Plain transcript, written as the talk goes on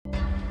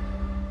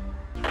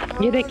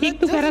ये देखिए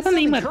तू कह रहा था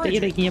नहीं मरते, ये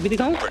देखिए अभी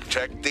दिखाऊं,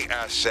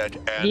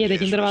 ये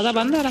देखिए दरवाजा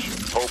बंद है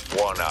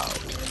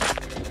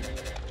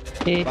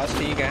बस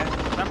ठीक है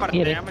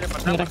ये देख मुझे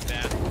पता मरते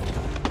हैं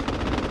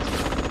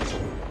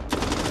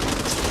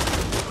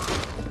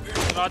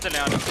चले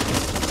आ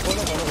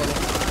बोलो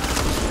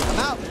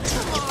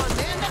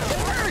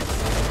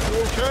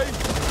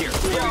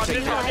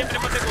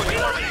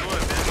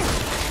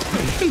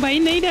भाई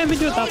नहीं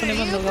डैमेज होता अपने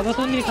बंदों का, बस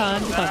वो निशान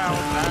दिखाता है।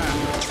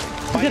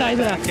 इधर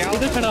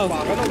इधर खड़ा हो,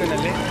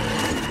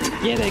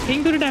 ये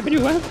देखेंगे तो डैमेज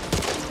हुआ।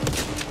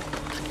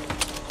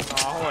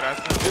 हो रहा है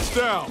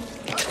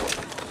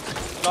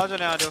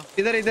चले आ जाओ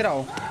इधर आओ।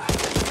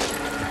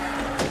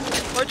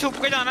 ओए छुप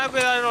के जाना है,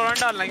 कोई रोलन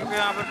डालना क्योंकि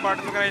यहाँ पर पार्ट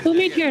में तुम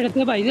ही छेड़ते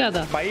हो भाई ज्यादा।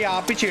 भाई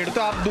आप ही छेड़ते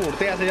हो, आप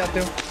दौड़ते ऐसे जाते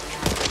हो।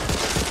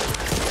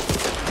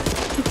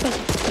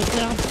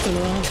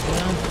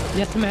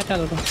 यस मैं चल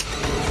रहा हूँ,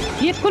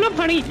 ये खोलो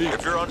पानी।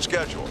 If you're on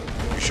schedule,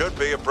 you should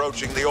be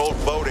approaching the old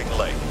boating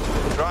lake.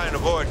 Try and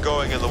avoid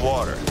going in the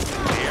water.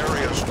 The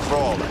area's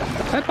crawling.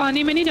 भाई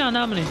पानी में नहीं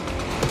जाना हमने।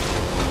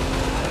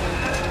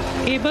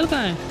 केबल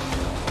कहाँ है?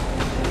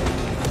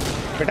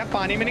 बेटा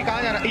पानी में नहीं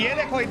कहाँ जाना, ये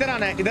देखो इधर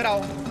आना है, इधर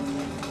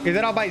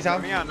आओ भाई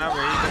साहब। नहीं आना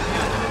भाई।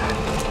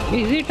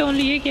 Is it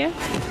only ये क्या?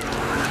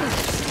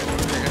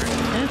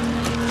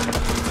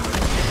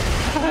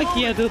 हाँ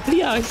किया तो आ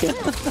गया।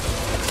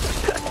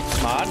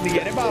 मार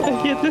दिया रे बाबा।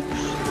 ये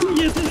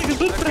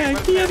तो प्रैंक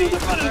किया तो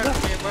पड़ेगा।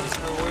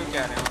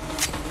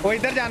 वो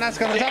इधर जाना है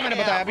सिकंदर साहब, मैंने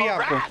बताया भी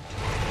आपको।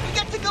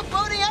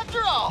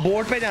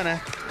 बोट पे जाना है।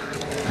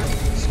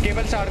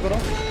 केबल स्टार्ट करो।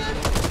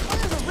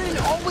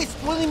 Always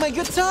spoiling my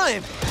good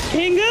time.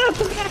 Hang up.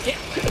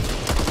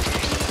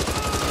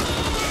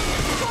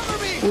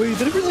 वो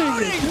इधर भी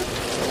जाएंगे।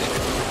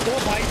 तो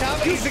भाई साहब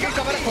इसके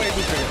कवर रखो एक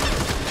दूसरे को।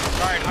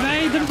 मैं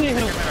इधर देख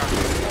रहा हूँ।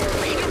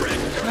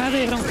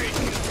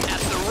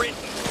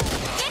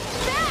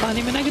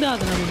 पानी में ना गिरा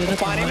देना मुझे।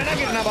 पानी में ना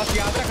गिरना, बस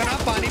याद रखना,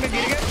 पानी में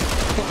गिर गए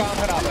तो काम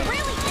खराब है।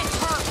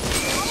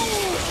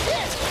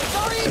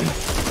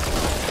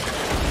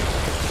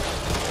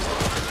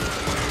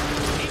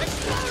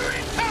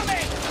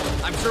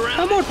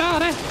 मोटा आ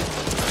रहा है,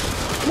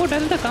 मोटा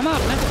ने धक्का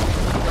मारना है।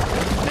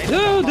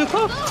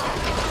 देखो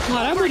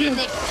मारा मुझे।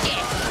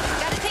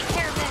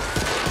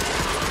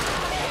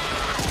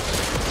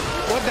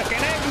 वो धक्के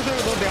ना एक दूसरे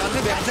को दो, ध्यान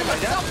से भाई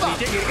जान,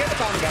 नीचे गिर गए तो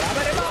काम खराब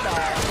है रे बाबा।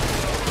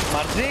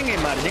 मर जाएंगे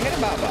रे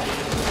बाबा।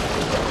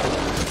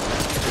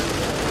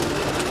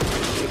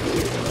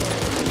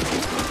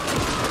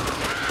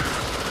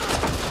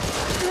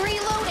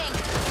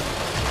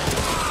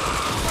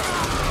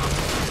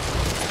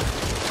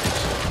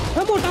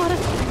 मोटा आ रहा है।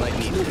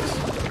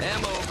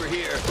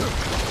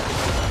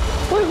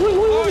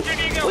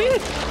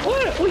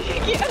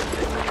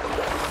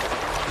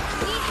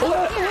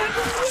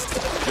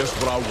 Just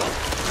what I want.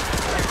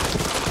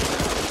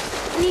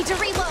 Need to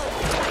reload.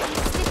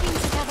 Sticking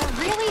together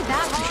really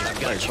that hard?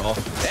 Thanks, all.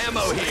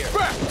 Ammo here.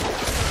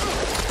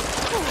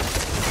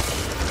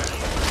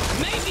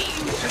 Maybe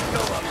you should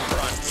go up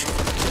front.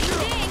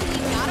 Ding, we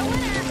got a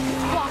winner.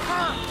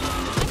 Walker,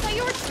 I thought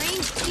you were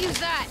trained to use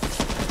that.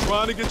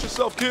 Trying to get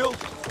yourself killed?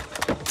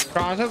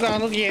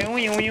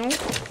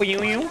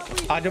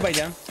 आजो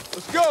भाईजान।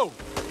 Let's go.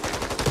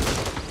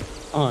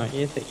 हाँ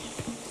ये सही।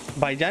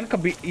 भाईजान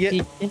कभी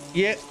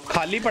ये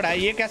खाली पड़ा है,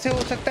 ये कैसे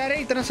हो सकता है रे?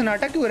 इतना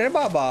सन्नाटा क्यों रे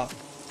बाबा?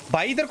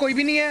 भाई इधर कोई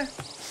भी नहीं है।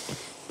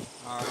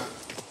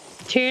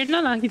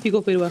 छेड़ना ना किसी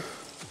को फिर वह।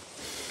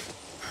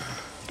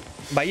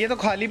 भाई ये तो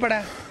खाली पड़ा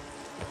है।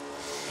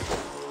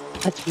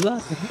 अच्छी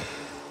बात है।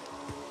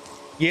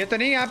 ये तो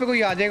नहीं यहाँ पे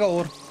कोई आ जाएगा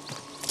और।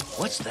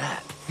 What's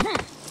that?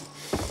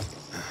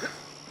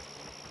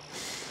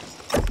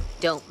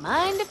 Don't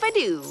mind if I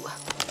do.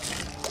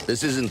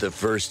 This isn't the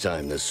first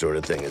time this sort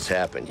of thing has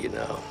happened, you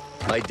know.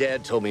 My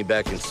dad told me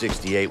back in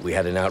 '68 we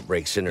had an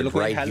outbreak centered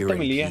right here in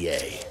PA.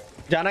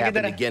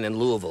 Happened again in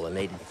Louisville in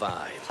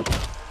 '85.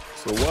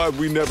 So why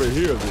we never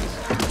hear this?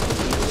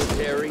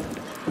 Military?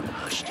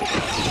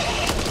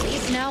 At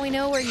least now we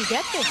know where you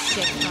get this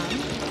shit from.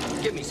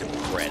 Give me some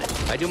credit.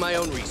 I do my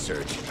own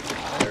research.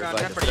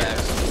 Verify the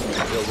facts.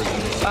 Build a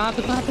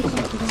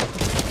unit.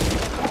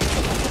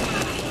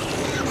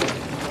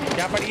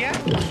 क्या पड़ी है?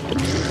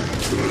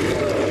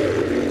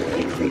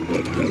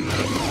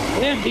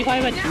 ये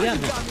M5 अच्छी है।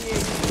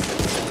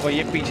 वो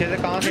ये पीछे से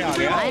कहाँ से आ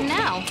गया? Fine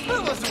now.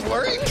 That wasn't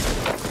worrying.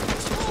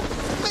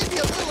 Maybe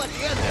a little at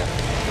the end there.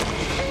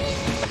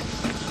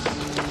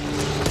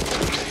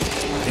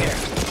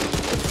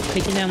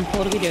 लेकिन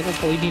M4 की जगह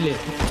कोई नहीं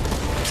लेता।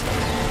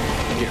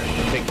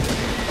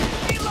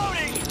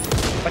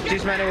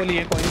 25 मैंने वो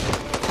लिए कोई।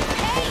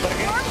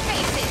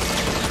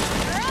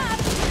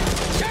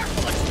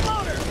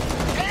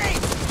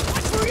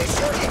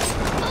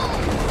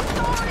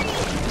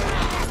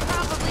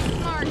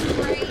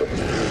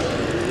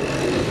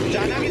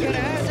 जाना किधर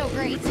है?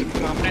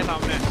 सामने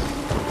सामने।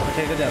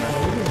 ठीक है जाना।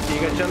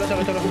 ठीक है चलो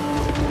चलो चलो।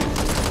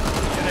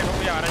 ये देखो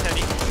कोई आ रहा है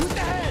चली।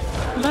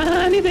 मैं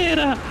नहीं दे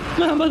रहा,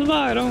 मैं बस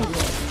भाग रहा हूँ।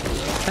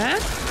 हैं?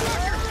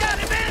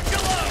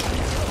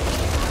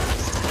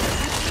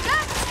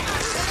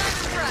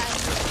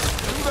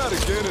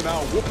 in and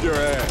I'll whoop your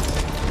ass.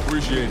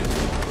 Appreciate it.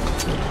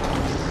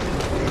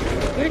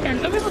 ये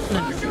टेंट में कुछ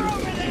नहीं।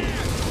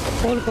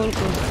 खोल।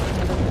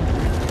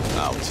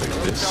 I'll take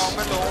this. जाओ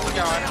मैं लोग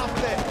यार।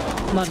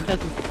 मरता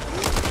तू।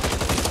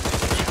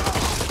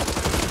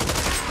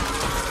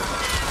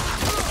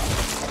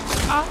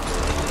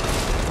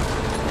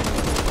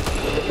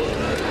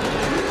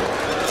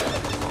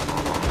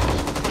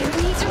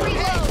 Need to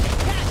reload.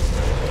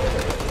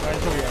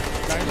 नाइस हो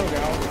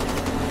गया।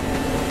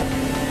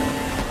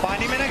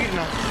 पानी में ना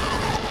गिरना।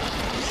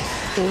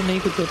 तो नहीं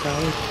कुछ होता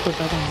है,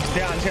 छोटा था।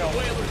 ध्यान से आओ।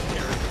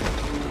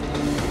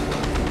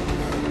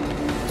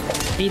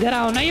 इधर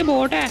आओ ना, ये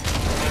बोट है।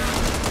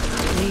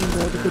 नहीं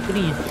बोट कुछ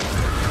नहीं है।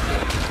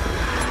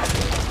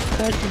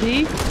 कट दी।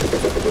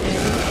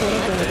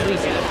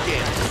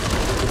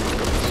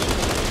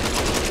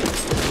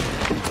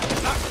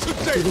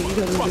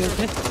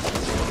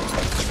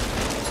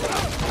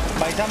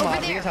 भाई साहब मार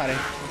दिए सारे।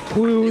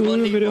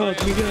 मेरे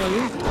हाथ में क्या आ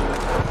गया?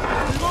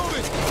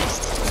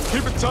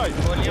 Keep it tight.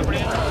 गोलियां पड़ी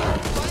हैं।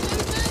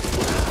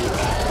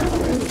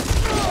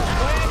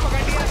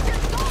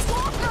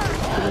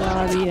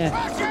 भी है। I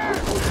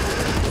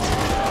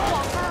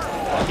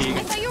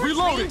thought you were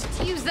trained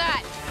to use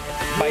that.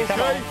 भाई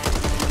साहब आओ।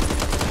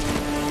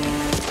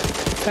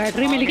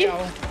 बैटरी मिल गई?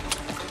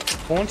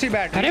 कौन सी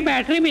बैटरी? अरे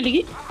बैटरी मिल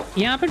गई।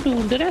 यहाँ पे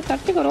ढूंढ रहे हैं,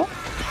 सर्च करो।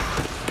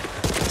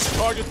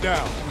 Target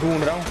down.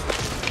 ढूंढ रहा हूँ।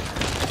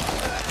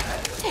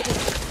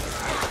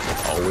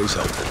 Always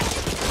helpful.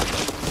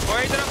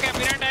 ओए इधर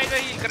कैबिनेट आएगा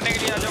हील करने के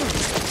लिए आ जाओ।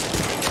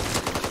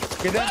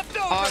 किधर?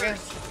 आ गए।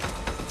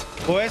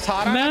 ओए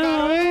सारा मैं लगा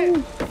ओए।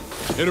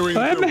 Entering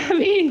मैं building.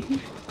 भी।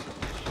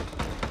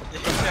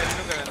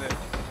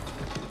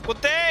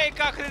 कुत्ते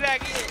एक आखिरी रह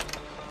गई।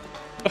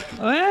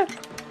 ओए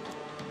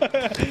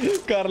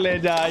कर ले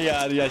जा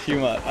यार याशी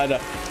मार। आजा।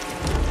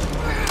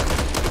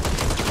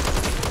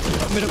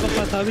 मेरे को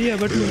पता भी है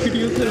बट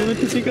वीडियो से मैं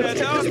किसी का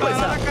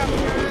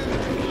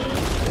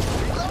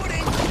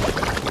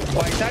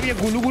भाई साहब ये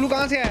गुलू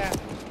कहाँ से आया?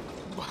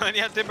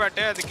 यहाँ से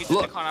बैठे हैं किचन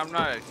में खाना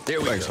बना रहे। There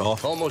we Thanks, go.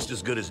 Hoff. Almost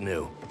as good as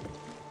new.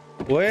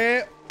 ओए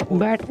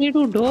बैटरी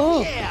ढूंढो।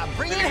 आ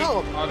जाओ।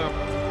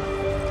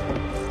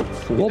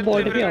 वो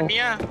बोल्ट पे आओ। करनी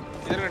है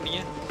इधर करनी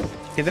है।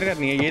 किधर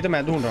करनी है? ये तो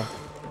मैं ढूंढ रहा हूँ।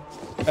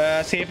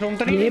 सेफ रूम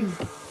तो नहीं? ये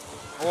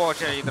वो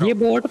अच्छा इधर। ये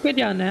बोट पे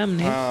जाना है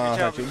हमने। हाँ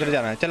सच उधर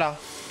जाना है। चला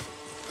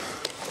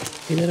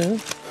इधर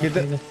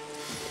इधर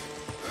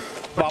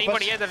पट्टी वापस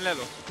पड़ी है इधर ले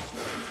लो।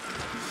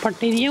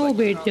 पट्टी नहीं है, वो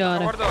बेच जा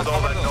रहा है। खबर दो With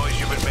all that noise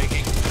you've been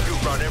making, you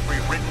brought every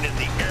written in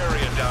the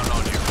area down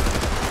on you.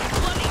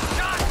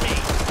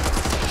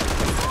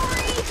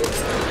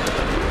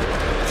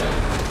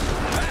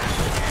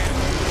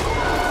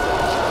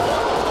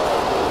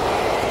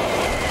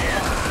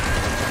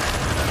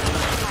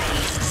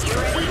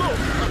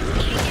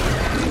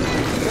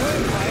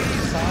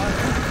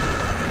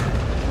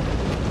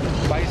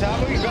 भाई साहब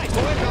ये गन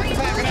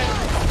फेंक रहे हैं।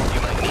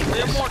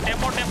 ये मोटे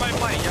मोटे भाई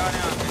भाई जा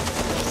रहे हैं।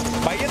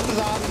 भाई ये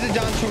तजाब से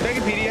जान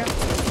छूटेगी फिर ये।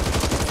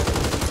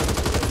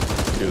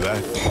 Do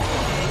that.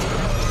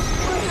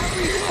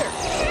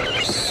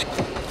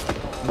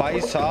 भाई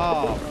साहब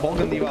बहुत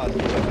गंदी बात।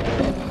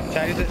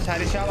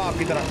 शायरी साहब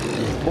आपकी तरह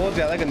बहुत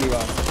ज्यादा गंदी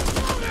बात।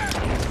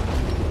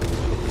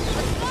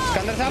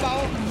 सिकंदर साहब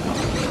आओ।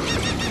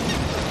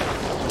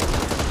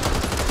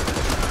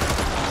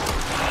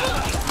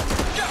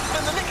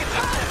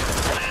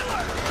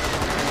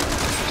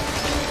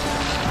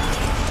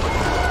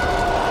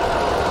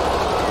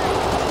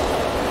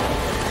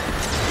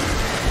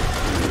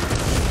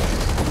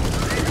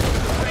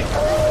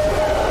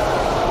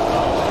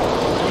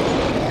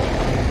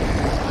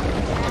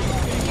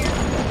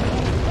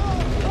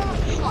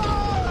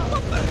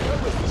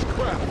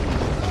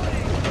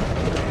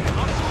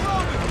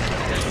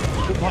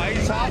 भाई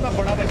साहब मैं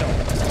बड़ा बचाऊं।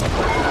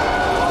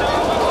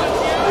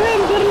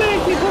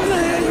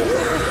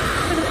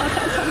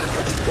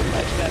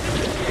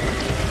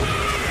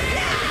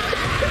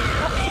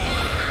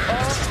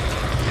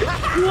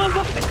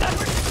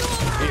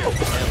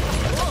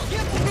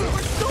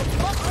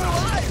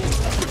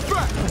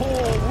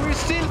 Oh, we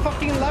still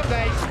fucking love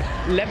guys.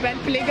 Let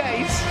and play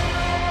guys.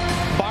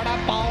 बड़ा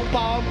पाव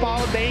पाव पाव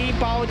दही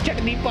पाव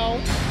चटनी पाव।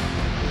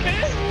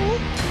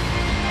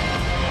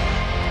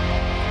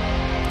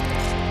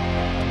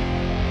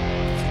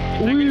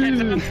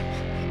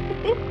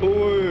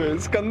 ओए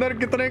सिकंदर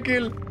कितने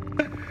किल?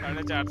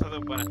 450 से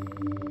ऊपर है।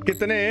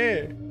 कितने?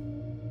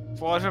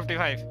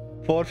 455।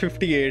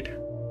 458।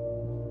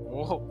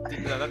 ओह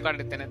ज्यादा कर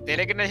लेते हैं।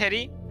 तेरे कितने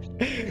शहरी?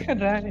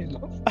 150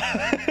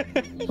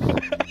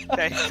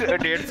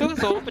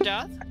 150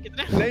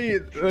 कितने?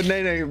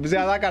 नहीं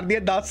ज्यादा कर दिया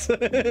 10।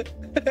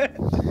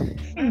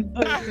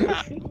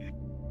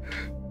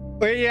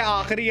 ओए ये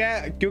आखिरी है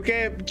क्योंकि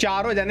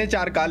 4 हो जाने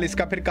 4 काल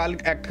इसका फिर काल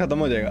एक्ट खत्म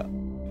हो जाएगा।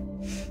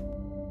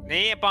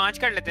 नहीं ये 5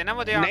 कर लेते हैं ना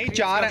मुझे। नहीं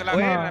 4 है।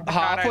 ओए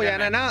हाफ हो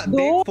जाना है ना।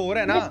 देख 4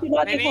 है ना।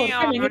 नहीं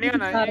आप नहीं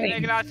होना।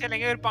 एक क्लास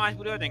चलेंगे फिर 5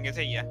 पूरे हो जाएंगे।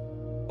 सही है।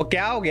 वो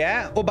क्या हो गया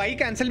है? वो भाई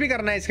कैंसिल भी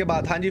करना है इसके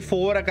बाद। हाँ जी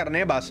 4 करने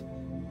हैं बस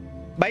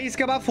भाई।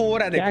 इसके बाद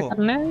 4 है देखो।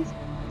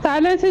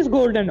 साइलेंस इज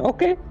गोल्डन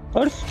ओके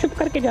और चुप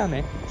करके जाना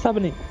है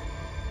सबने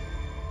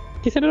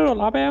किसी ने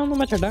रोला पे आया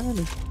मैं छड़ांगा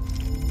नहीं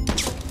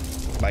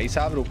भाई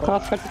साहब रुको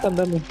खास करके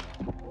अंदर में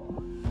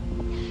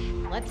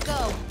Let's go.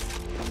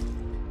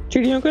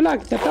 चिड़ियों को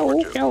लाग जाता वो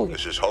क्या हो गया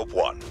This is Hope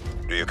 1.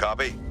 Do you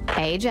copy?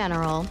 Hey,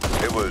 General.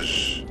 It was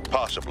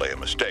possibly a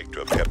mistake to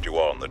have kept you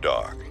all in the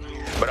dark,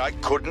 but I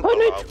couldn't Oh,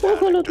 no, allow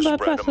panic to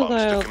spread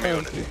amongst the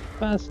community.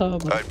 पैसा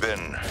I'd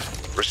been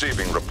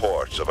receiving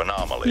reports of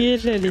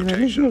anomalies and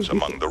mutations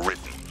among the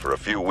written for a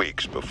few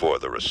weeks before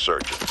the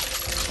resurgence.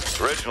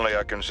 Originally,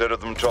 I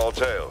considered them tall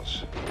tales,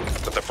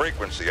 but the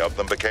frequency of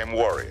them became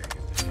worrying.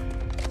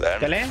 Then,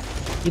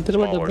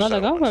 smaller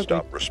settlements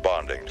stopped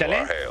responding to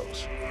our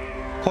hails.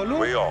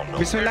 We all know.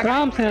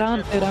 Ram से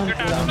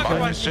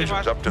My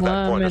decisions up to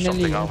that point are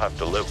something I'll have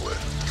to live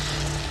with.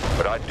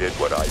 But I did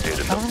what I did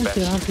in the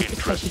best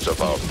interests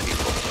of our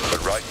people.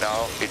 But right now,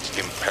 it's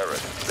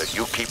imperative that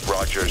you keep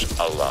Rogers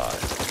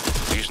alive.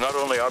 He's not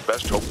only our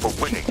best hope for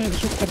winning.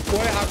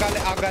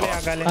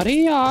 अरे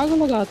आग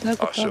लगाता है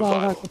Our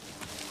survival.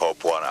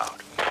 Hope 1 out.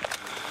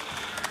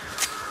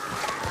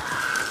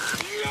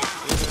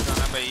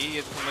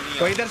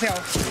 तो इधर से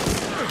आओ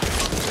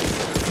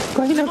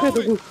कहीं ना कहीं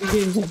तो कुछ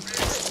गेम है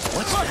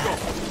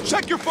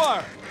Check your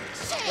fire.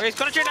 ओए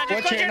इसको ना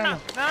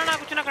छेड़ना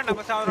कुछ ना करना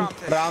बस आओ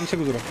आराम से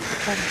गुजरो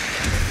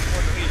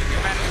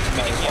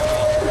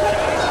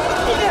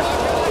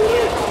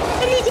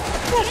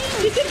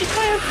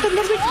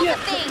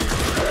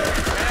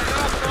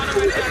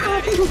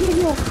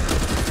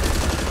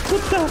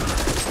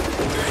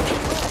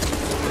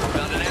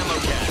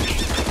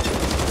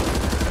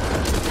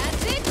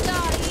That's it,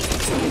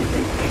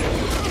 Dottie.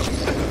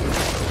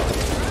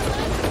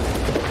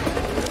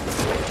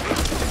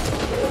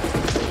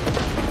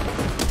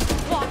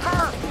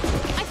 Walker,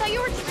 I thought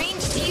you were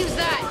trained to use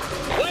that.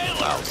 Well,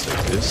 I'll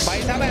take this.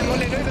 भाई साहब एमो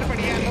ले लो इधर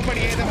पड़ी है एमो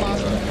पड़ी है इधर मार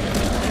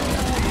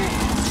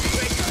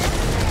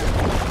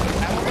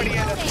एमो पड़ी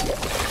है इधर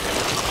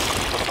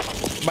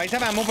भाई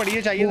साहब एमो पड़ी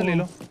है चाहिए तो ले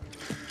लो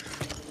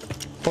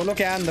खोलो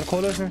क्या है अंदर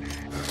खोलो इसमें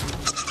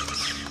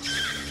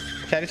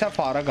शरी साहब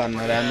फारा गन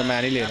है रहने दो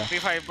मैं नहीं ले रहा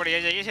MP5 पड़ी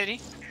है चाहिए शरी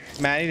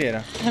मैं नहीं ले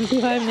रहा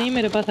MP5 नहीं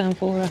मेरे पास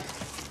M4 है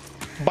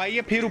भाई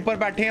ये फिर ऊपर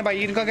बैठे हैं भाई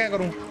इनका क्या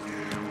करूं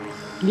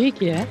ये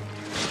क्या है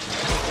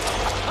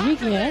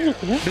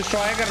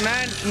डिस्ट्रॉय करना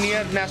है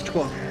नियर नेस्ट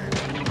को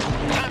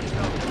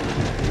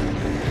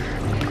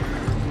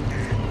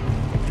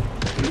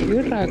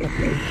ये ट्राई कर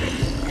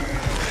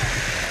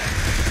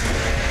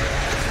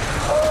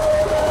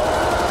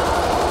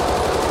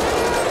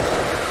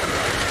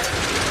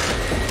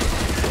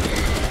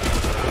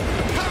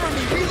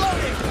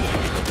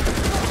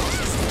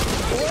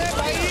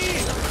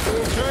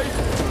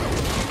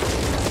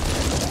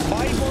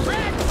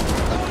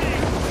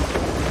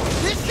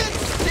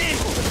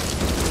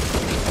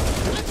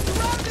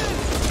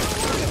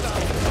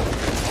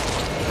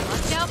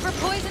Watch out for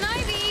poison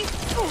ivy.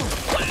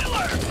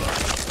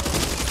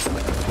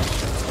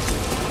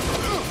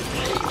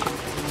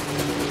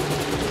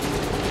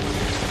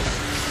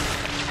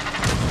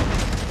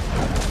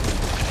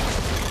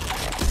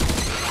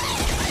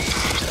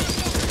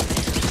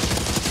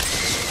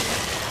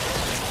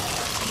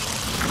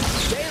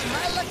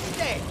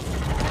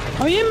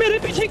 और ये मेरे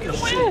पीछे क्यों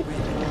है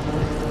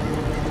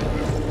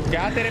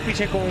क्या तेरे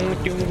पीछे कौन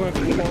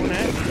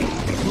है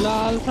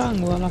लाल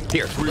रंग वाला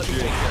Here.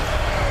 Appreciate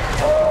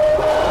it.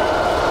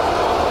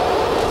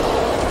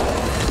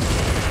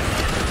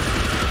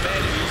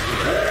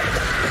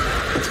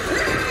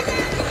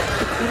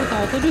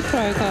 बताओ तो भी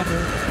ट्राई कर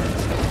रहे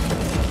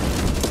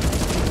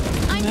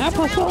I'm मैं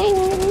फंसा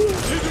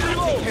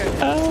surrounded.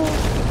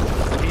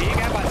 ठीक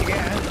है बच गए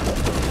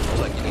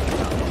हैं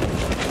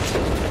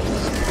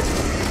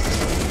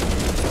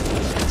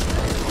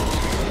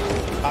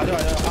आ जाओ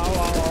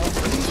आओ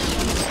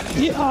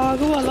ये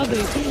आग वाला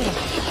देखो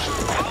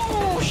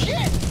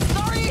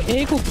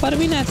एक ऊपर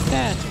भी नेस्ट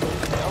है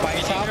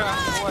भाई साहब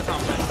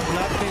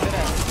नस्ट इधर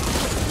है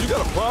You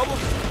got a problem?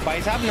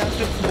 भाई साहब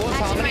नस्ट वो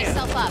Patching सामने है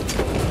myself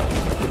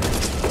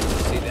up.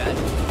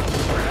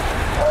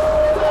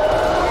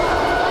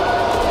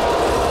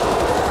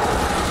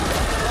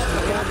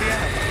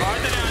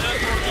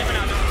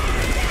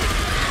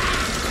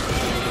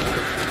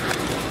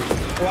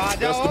 वो आ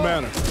That's the जाओ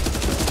manner.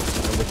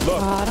 And with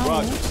luck,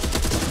 Roger.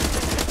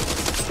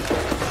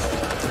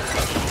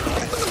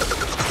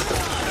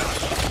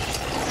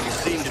 You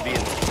seem to be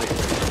in the clear.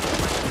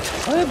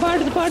 ओए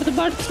बढ़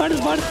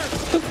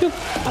चुप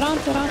आराम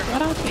से ग्राउंड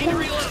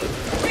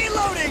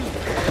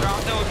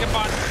से होके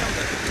पार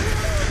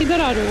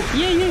इधर आ जाओ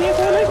ये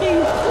बोला कि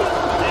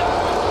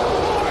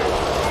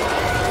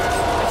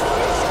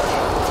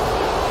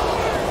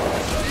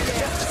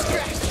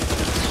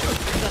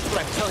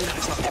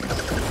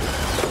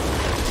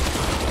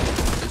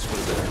This would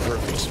have been a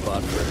perfect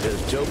spot for a bit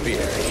of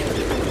topiary.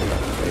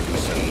 Maybe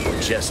some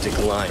majestic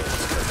lions.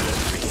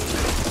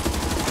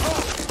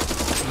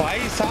 भाई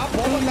साहब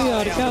वो बंदा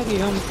यार क्या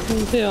किया हम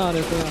उनसे आ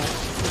रहे थे यार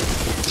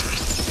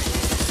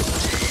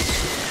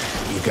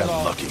You got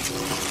lucky.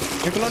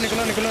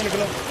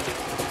 निकलो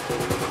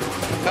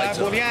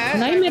गोलियां हैं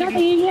नहीं मेरा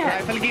ठीक है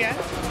राइफल की है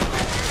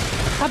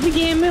अभी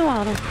गेम में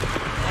आ रहा हूं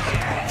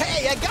Hey,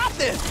 I got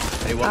this.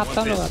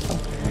 आता लगाता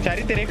हूं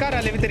चारी तेरे घर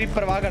वाले भी तेरी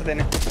परवाह करते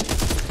ने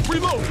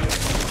Reload.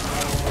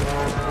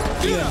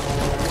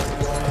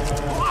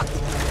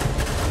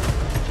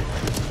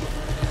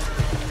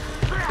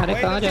 अरे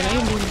कहां जाना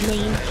है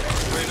नहीं है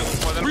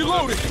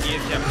Reloading.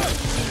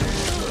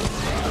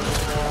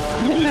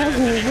 मैं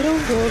घूम रहा हूं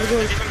गोल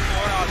गोल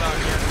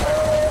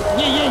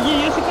ये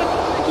सिक्का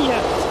किया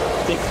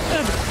देख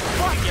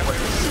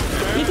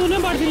ये तूने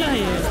बाढ़ दिला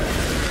है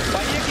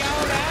भाई ये क्या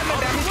हो रहा है मैं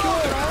डैमेज क्यों हो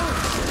रहा हूं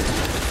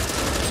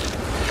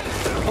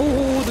ओह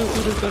देखो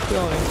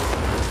क्या हो रहा है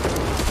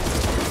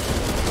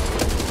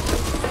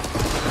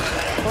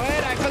ओए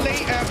राइफल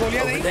नहीं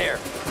गोलियां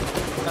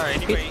नहीं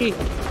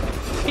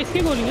किसकी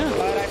गोलियां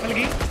राइफल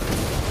की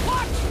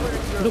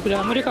रुक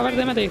जा मुझे कवर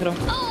दे मैं देख रहा हूं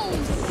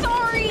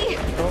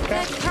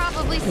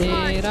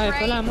ये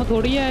राइफल एमो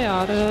थोड़ी है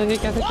यार ये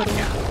कैसे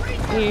करूंगा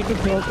ये टू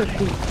ब्लॉक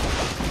करती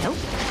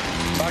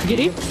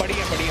गिरी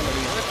बढ़िया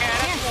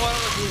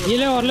ये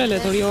ले और ले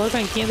थोड़ी और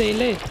फेंकियां दे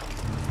ले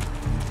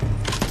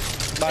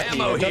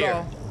चलो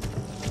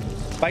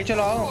भाई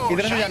चलो आओ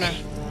इधर से जाना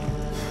है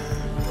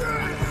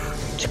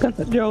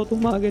अंदर जाओ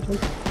तुम आगे चलो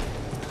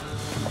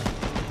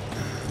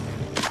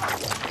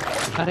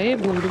अरे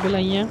बोर्ड भी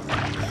लाई है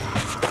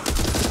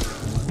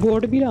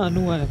बोर्ड भी रान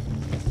हुआ है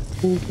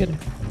ऊपर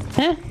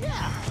हैं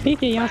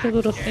ठीक है यहाँ से तो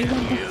रास्ता ही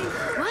बंद है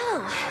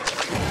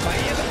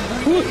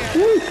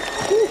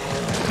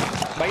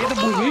भाई ये तो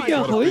भूल क्या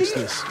हुई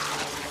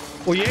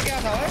वो ये क्या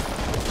था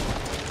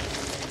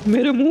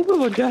मेरे मुंह पे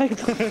बच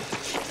जाएगा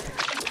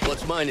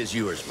What's mine is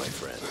yours, my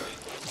friend.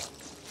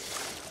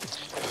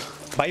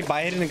 भाई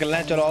बाहर निकलना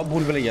है चलो आओ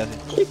भूल भुलैया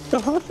से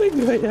कहाँ से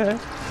गया है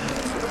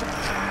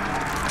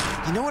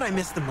You know what I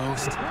miss the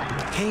most?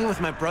 Hanging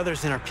with my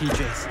brothers in our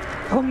PJs.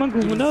 अब मैं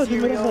घूमना है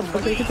मेरा हाथ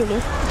पकड़ के चलो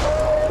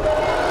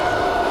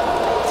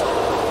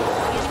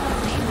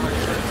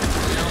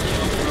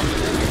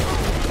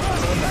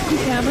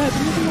कैमरा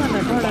इतना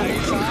घुमाना पड़ा है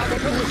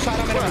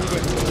सारा मेरे मुंह पे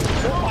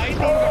ओ भाई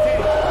तीन गठे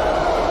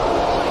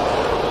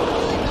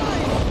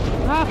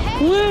हाँ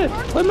ओए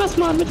मैं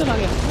आसमान में चला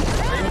गया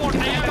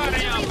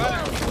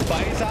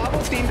भाई साहब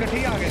वो तीन गठे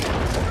आ गए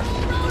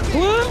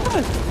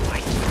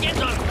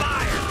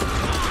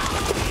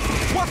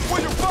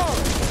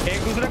एक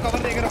दूसरे कवर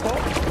देके रखो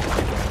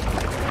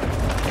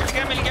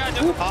मिल गया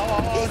जो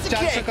आओ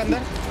चार सिकंदर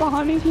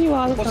कहानी की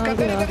आवाज उसका कहाँ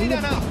से आ रही है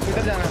जाना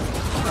इधर जाना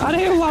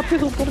अरे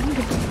वापस ऊपर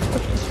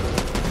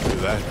Do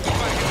that.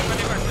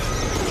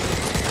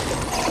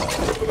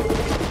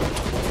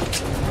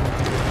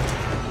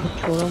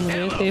 छोड़ो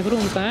मुझे सेफ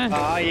रूम का है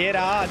हाँ ये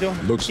रहा जो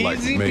Looks like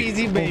easy me.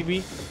 peasy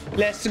baby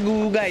let's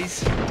go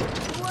guys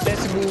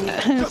let's go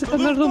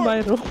Sikandar तुम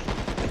बाहर रहो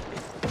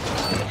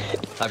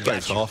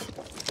Thanks, off.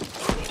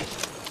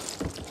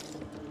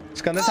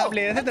 सिकंदर साहब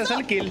ले रहे थे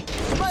दरअसल किल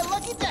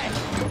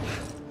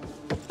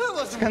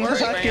सिकंदर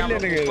साहब किल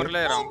लेने गए ऊपर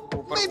ले रहा हूं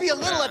Maybe a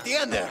little at the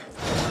end there.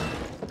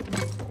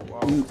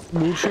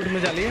 Boot shoot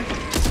में चलिए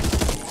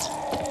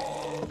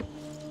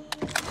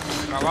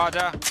आवाज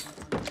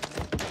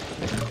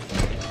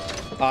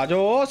आ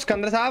जाओ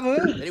सिकंदर साहब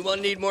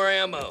Anyone need more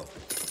ammo?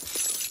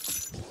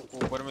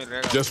 ऊपर मिल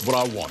रहेगा Just what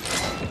I want.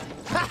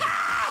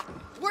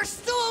 We're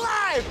still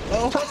alive!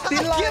 Oh,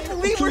 still I can't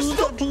believe we're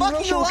still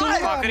fucking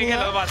alive! आखिरी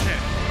खेलो बात है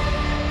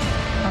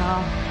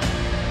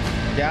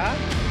क्या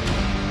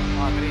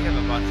आखिरी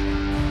खेलो बात है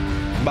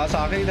बस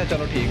आखिरी था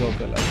चलो ठीक हो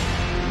गया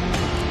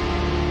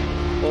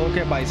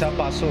ओके भाई साहब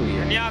पास हो गई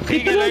है नहीं आखिरी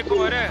खेलो एक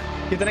और है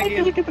कितने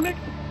की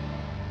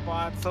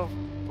 500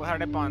 550 पता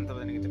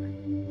नहीं कितने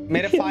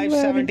मेरे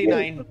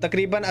 579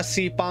 तकरीबन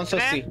 80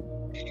 580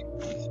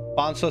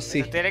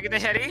 580 तेरे कितने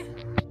शहरी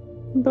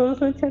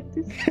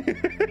 236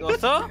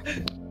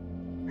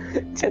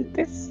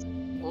 236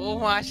 ओ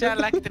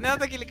माशाल्लाह कितने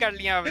ज्यादा किल कर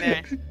लिया आपने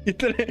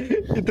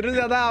इतने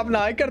ज्यादा आप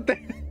ना ही करते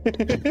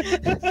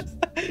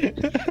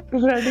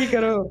रेडी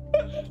करो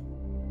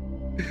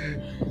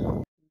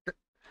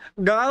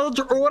गाइस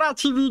और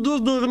अच्छी वीडियोस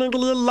देखने के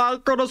लिए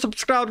लाइक करो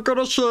सब्सक्राइब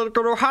करो शेयर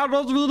करो हर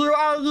रोज वीडियो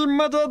आएगी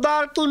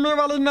मजेदार कीमे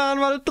वाली नान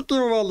वाली टिक्की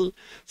वाली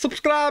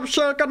सब्सक्राइब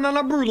शेयर करना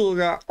ना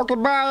भूलिएगा ओके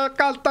बाय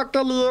कल तक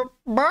के लिए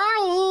बाय